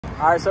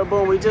All right, so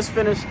boom, we just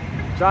finished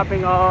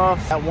dropping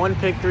off that one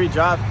Pick 3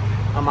 drop.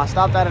 I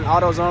stopped at an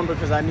AutoZone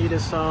because I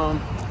needed some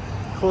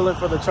coolant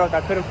for the truck.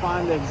 I couldn't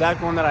find the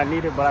exact one that I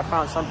needed, but I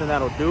found something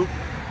that'll do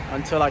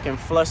until I can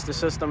flush the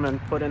system and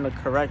put in the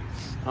correct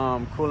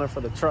coolant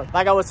for the truck.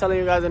 Like I was telling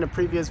you guys in the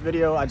previous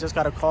video, I just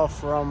got a call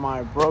from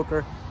my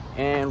broker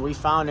and we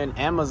found an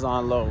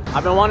Amazon load.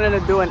 I've been wanting to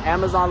do an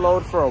Amazon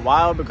load for a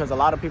while because a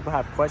lot of people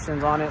have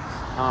questions on it.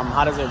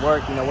 How does it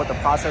work? You know, what the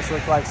process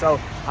looks like. So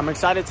I'm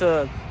excited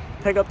to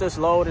pick up this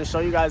load and show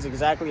you guys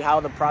exactly how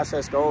the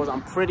process goes.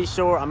 I'm pretty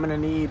sure I'm gonna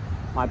need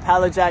my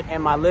pallet jack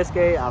and my lift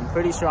gate. I'm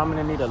pretty sure I'm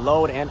gonna need to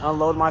load and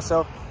unload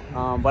myself.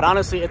 But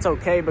honestly, it's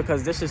okay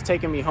because this is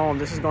taking me home.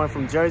 This is going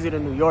from Jersey to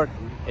New York.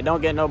 It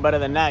don't get no better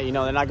than that. You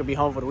know, then I could be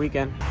home for the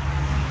weekend.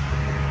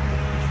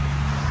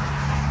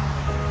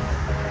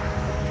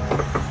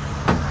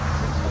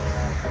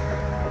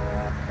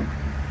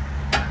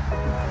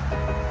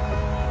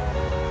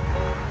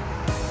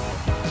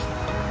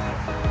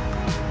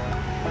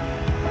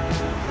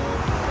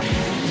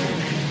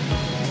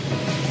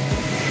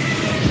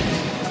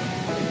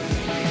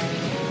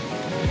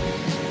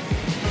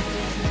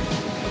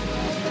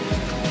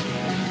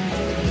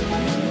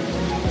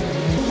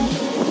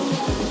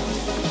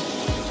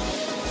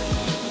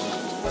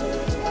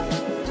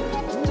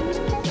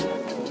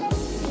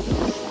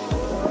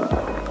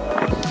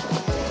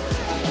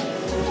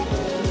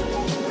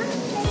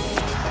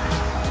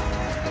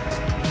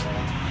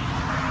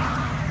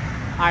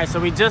 All right, so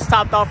we just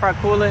topped off our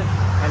coolant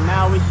and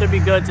now we should be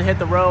good to hit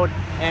the road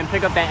and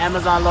pick up that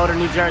Amazon loader,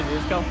 New Jersey.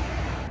 Let's go.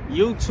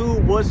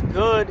 YouTube, what's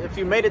good? If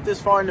you made it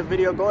this far in the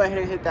video, go ahead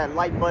and hit that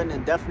like button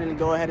and definitely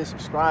go ahead and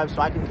subscribe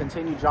so I can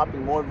continue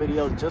dropping more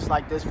videos just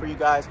like this for you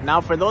guys.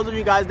 Now, for those of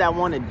you guys that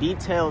want a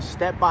detailed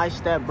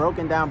step-by-step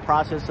broken down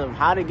process of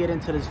how to get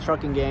into this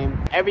trucking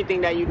game,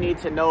 everything that you need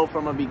to know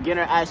from a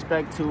beginner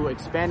aspect to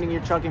expanding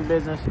your trucking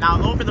business. Now,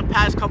 over the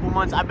past couple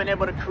months, I've been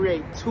able to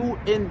create 2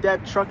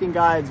 in-depth trucking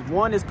guides.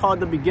 One is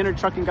called the Beginner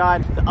Trucking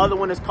Guide. The other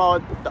one is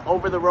called the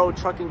Over the Road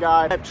Trucking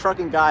Guide.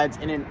 Trucking guides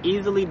in an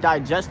easily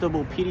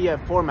digestible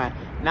PDF format.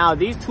 Now,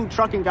 these 2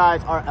 trucking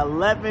guides are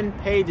 11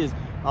 pages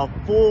of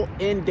full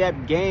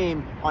in-depth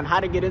game on how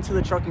to get into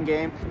the trucking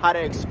game, how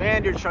to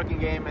expand your trucking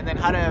game, and then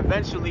how to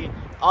eventually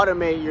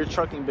automate your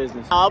trucking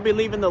business. I'll be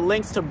leaving the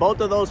links to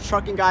both of those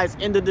trucking guides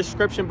in the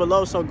description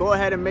below, so go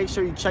ahead and make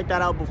sure you check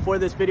that out before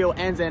this video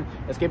ends, and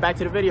let's get back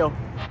to the video.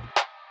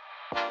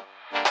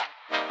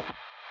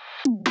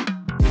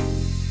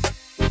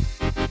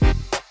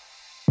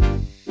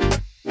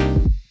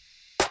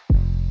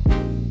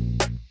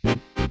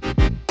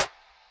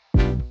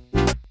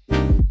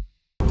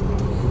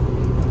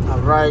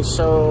 Right,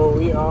 so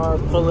we are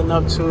pulling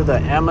up to the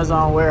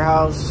Amazon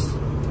warehouse.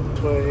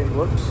 Wait,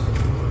 whoops.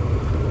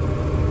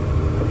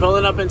 We're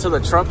pulling up into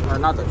the truck, or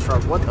not the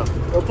truck, what the?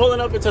 We're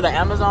pulling up into the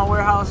Amazon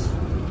warehouse.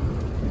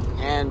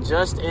 And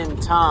just in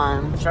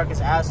time, the truck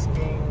is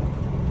asking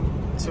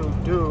to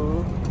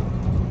do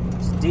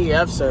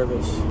DF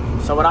service.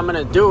 So what I'm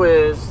gonna do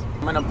is,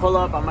 I'm gonna pull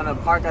up, I'm gonna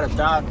park at a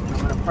dock, and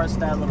I'm gonna press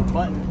that little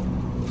button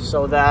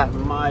so that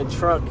my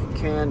truck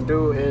can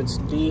do its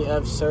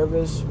DF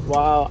service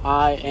while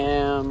I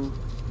am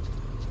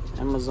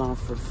Amazon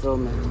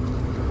fulfillment.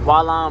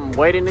 While I'm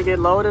waiting to get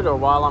loaded or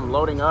while I'm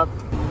loading up.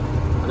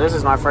 This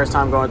is my first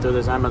time going through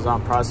this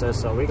Amazon process,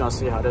 so we're gonna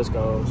see how this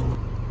goes.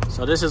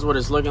 So this is what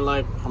it's looking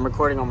like. I'm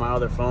recording on my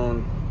other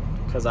phone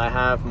because I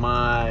have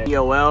my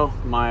EOL,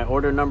 my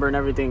order number and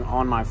everything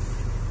on my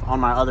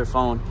other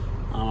phone.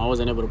 I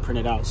wasn't able to print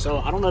it out. So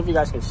I don't know if you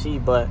guys can see,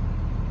 but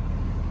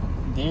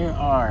there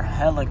are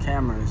hella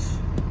cameras.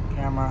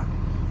 Camera.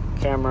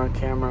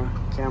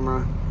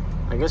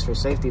 I guess for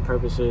safety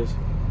purposes.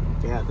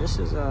 Yeah, this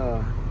is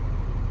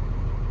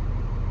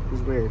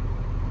it's weird.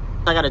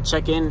 I gotta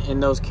check in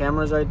those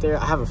cameras right there.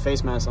 I have a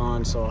face mask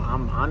on, so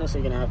I'm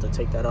honestly gonna have to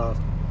take that off.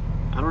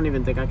 I don't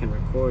even think I can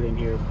record in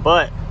here,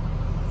 but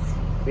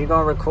we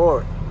gonna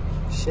record.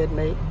 Shit,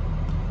 mate.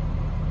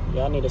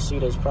 Y'all need to see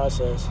this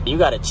process. You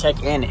gotta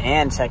check in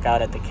and check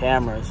out at the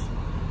cameras.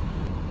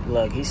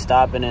 Look, he's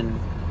stopping and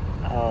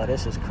oh,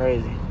 this is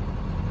crazy.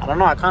 I don't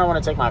know, I kind of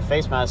want to take my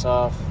face mask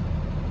off.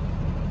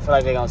 I feel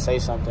like they're gonna say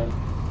something.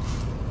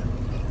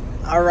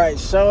 All right,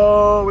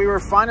 so we were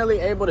finally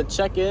able to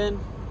check in.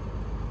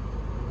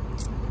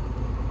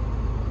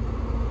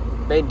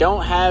 They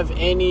don't have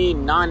any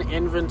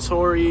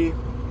non-inventory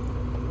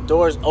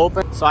doors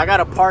open. So I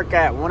gotta park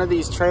at one of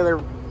these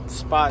trailer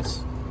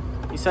spots.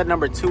 He said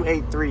number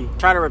 283.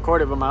 Try to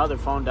record it, but my other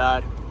phone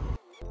died.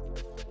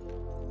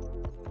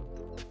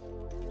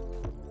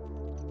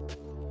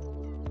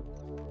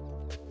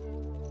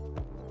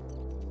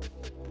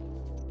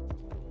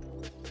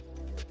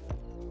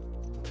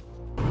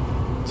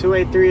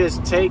 .283 is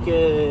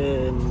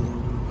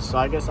taken, so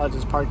I guess I'll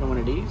just park in one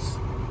of these.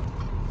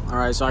 All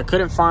right, so I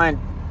couldn't find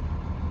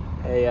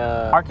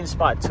a parking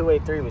spot.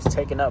 283 was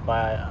taken up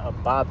by a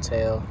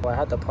bobtail, so I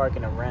had to park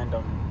in a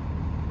random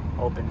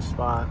open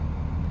spot.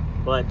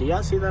 But do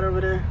y'all see that over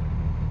there?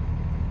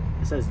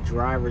 It says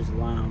driver's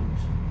lounge.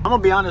 I'm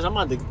gonna be honest, I'm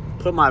about to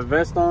put my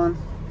vest on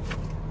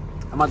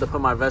I'm about to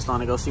put my vest on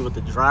and go see what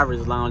the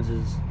driver's lounge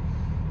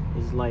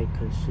is like,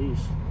 cause sheesh.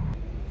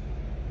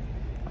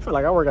 I feel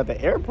like I work at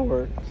the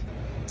airport.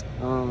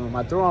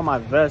 I threw on my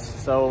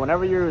vest, so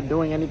whenever you're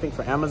doing anything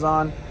for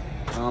Amazon,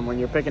 when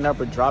you're picking up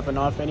or dropping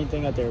off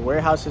anything at their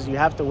warehouses, you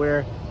have to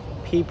wear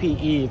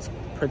PPE. It's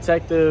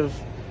protective,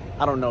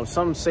 I don't know,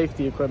 some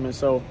safety equipment.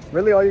 So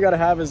really all you gotta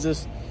have is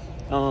this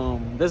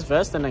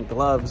vest and then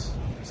gloves.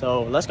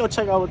 So let's go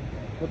check out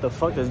what the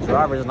fuck this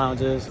driver's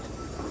lounge is.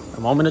 A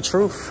moment of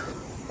truth.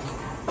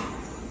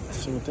 Let's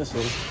see what this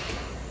is.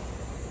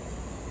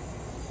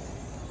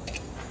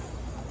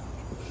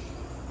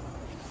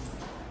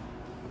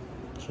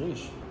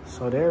 Sheesh.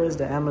 So there is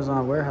the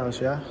Amazon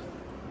warehouse, yeah.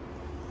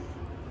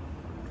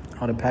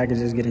 All the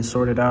packages getting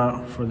sorted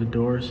out for the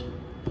doors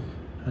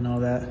and all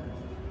that.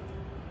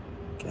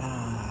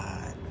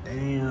 God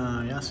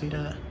damn, y'all see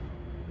that?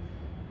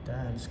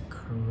 That's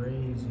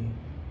crazy.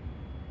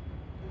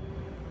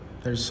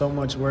 There's so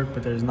much work,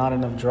 but there's not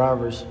enough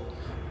drivers.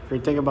 If you're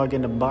thinking about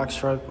getting a box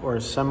truck or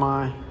a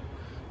semi,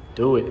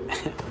 do it.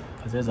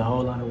 Because there's a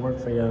whole lot of work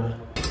for y'all.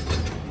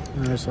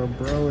 All right, so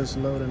bro is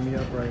loading me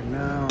up right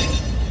now.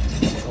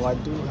 So I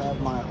do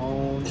have my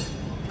own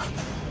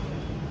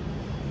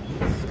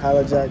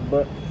pallet jack,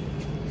 but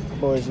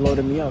boy's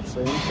loading me up, so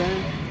you know what I'm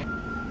saying?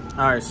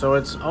 All right, so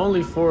it's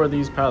only 4 of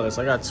these pallets.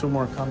 I got 2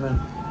 more coming.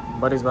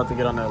 Buddy's about to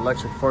get on the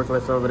electric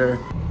forklift over there.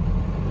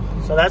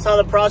 So that's how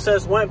the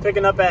process went,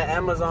 picking up at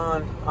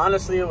Amazon.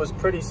 Honestly, it was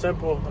pretty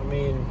simple. I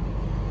mean,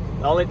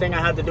 the only thing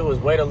I had to do was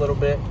wait a little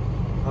bit.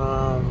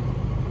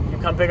 If you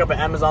come pick up an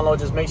Amazon load,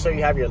 just make sure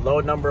you have your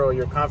load number or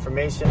your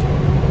confirmation.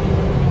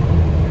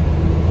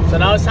 So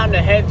now it's time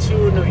to head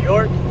to New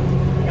York.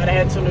 Gotta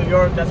head to New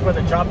York. That's where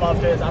the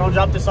drop-off is. I don't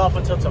drop this off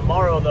until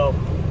tomorrow, though.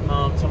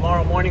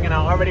 Tomorrow morning, and I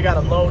already got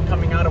a load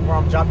coming out of where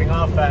I'm dropping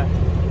off at.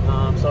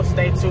 So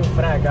stay tuned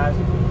for that, guys.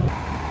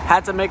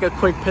 Had to make a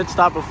quick pit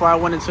stop before I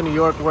went into New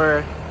York,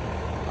 where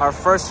our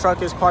first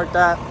truck is parked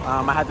at.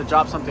 I had to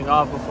drop something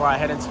off before I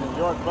head into New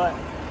York, but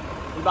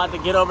we're about to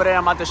get over there.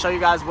 I'm about to show you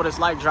guys what it's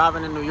like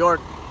driving in New York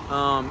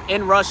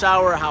in rush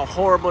hour, how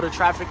horrible the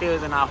traffic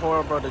is and how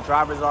horrible the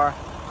drivers are.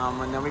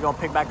 And then we're gonna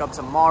pick back up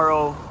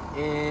tomorrow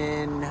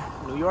in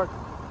New York.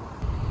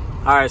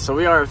 All right, so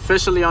we are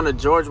officially on the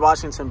George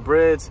Washington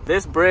Bridge.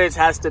 This bridge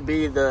has to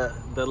be the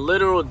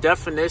literal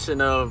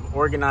definition of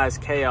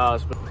organized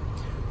chaos.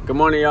 Good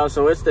morning, y'all.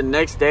 So it's the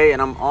next day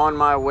and I'm on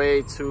my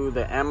way to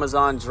the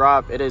Amazon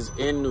drop. It is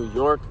in New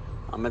York.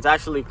 It's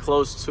actually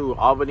close to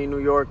Albany, New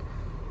York.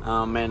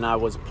 And I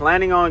was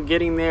planning on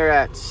getting there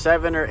at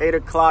 7 or 8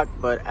 o'clock,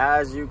 but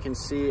as you can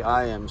see,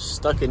 I am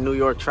stuck in New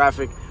York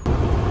traffic.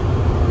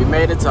 We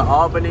made it to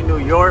Albany, New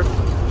York.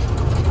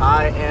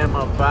 I am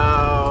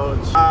about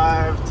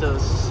 5 to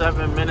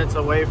 7 minutes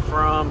away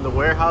from the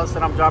warehouse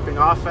that I'm dropping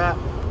off at.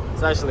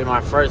 It's actually my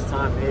first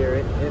time here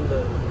in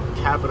the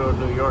capital of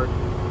New York.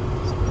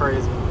 It's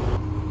crazy.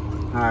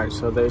 All right,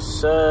 so they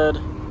said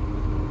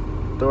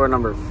door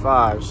number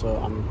 5, so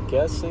I'm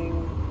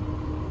guessing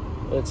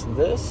it's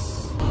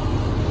this.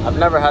 I've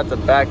never had to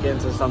back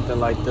into something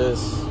like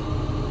this.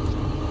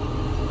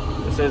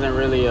 This isn't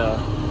really a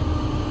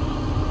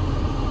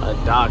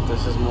dock.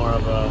 This is more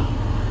of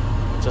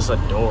just a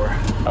door.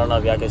 I don't know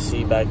if y'all can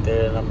see back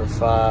there, number 5.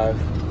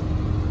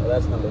 Oh,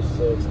 that's number 6.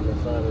 Number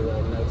 5 is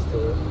right next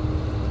to it.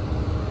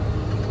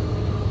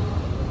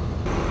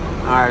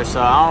 All right,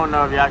 so I don't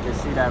know if y'all can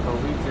see that, but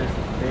we just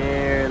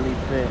barely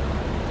fit.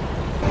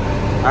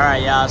 All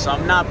right, y'all, so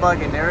I'm not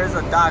bugging. There is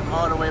a dock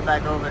all the way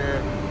back over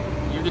there.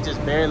 You can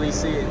just barely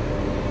see it.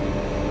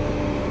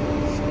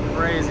 It's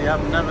crazy.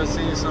 I've never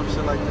seen some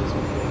shit like this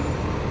before.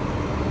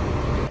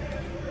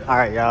 All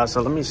right, y'all,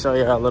 so let me show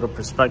you a little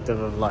perspective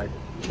of like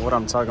what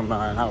I'm talking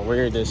about and how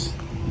weird this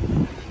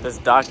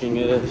docking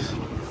is.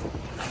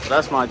 So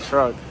that's my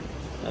truck,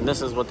 and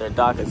this is what their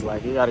dock is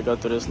like. You got to go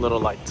through this little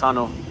like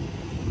tunnel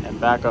and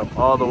back up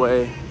all the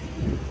way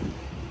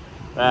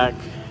back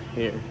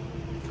here.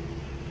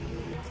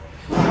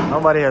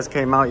 Nobody has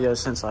came out yet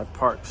since I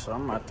parked, so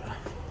I'm about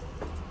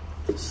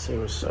to see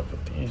what's up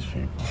with these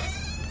people.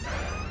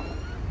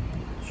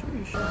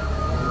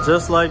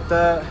 Just like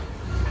that,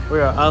 we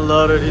are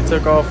unloaded. He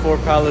took all 4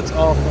 pallets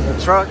off of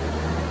the truck.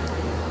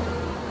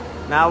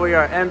 Now we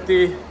are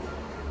empty.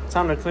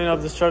 Time to clean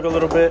up this truck a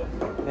little bit.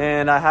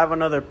 And I have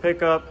another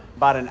pickup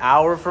about an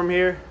hour from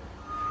here,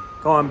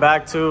 going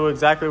back to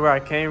exactly where I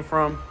came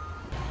from.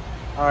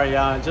 All right,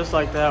 y'all, and just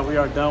like that, we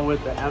are done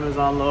with the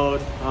Amazon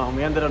load.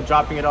 We ended up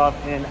dropping it off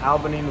in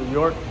Albany, New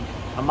York.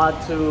 I'm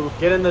about to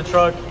get in the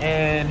truck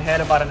and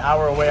head about an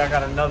hour away. I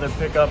got another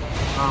pickup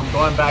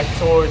going back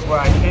towards where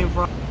I came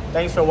from.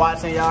 Thanks for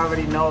watching. Y'all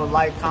already know,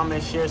 like,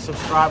 comment, share,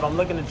 subscribe. I'm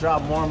looking to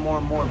drop more and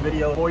more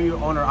videos for you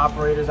owner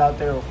operators out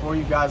there, or for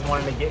you guys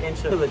wanting to get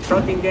into the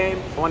trucking game.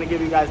 I want to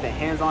give you guys the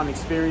hands-on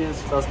experience.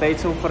 So stay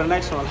tuned for the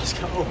next one. Let's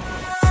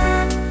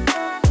go.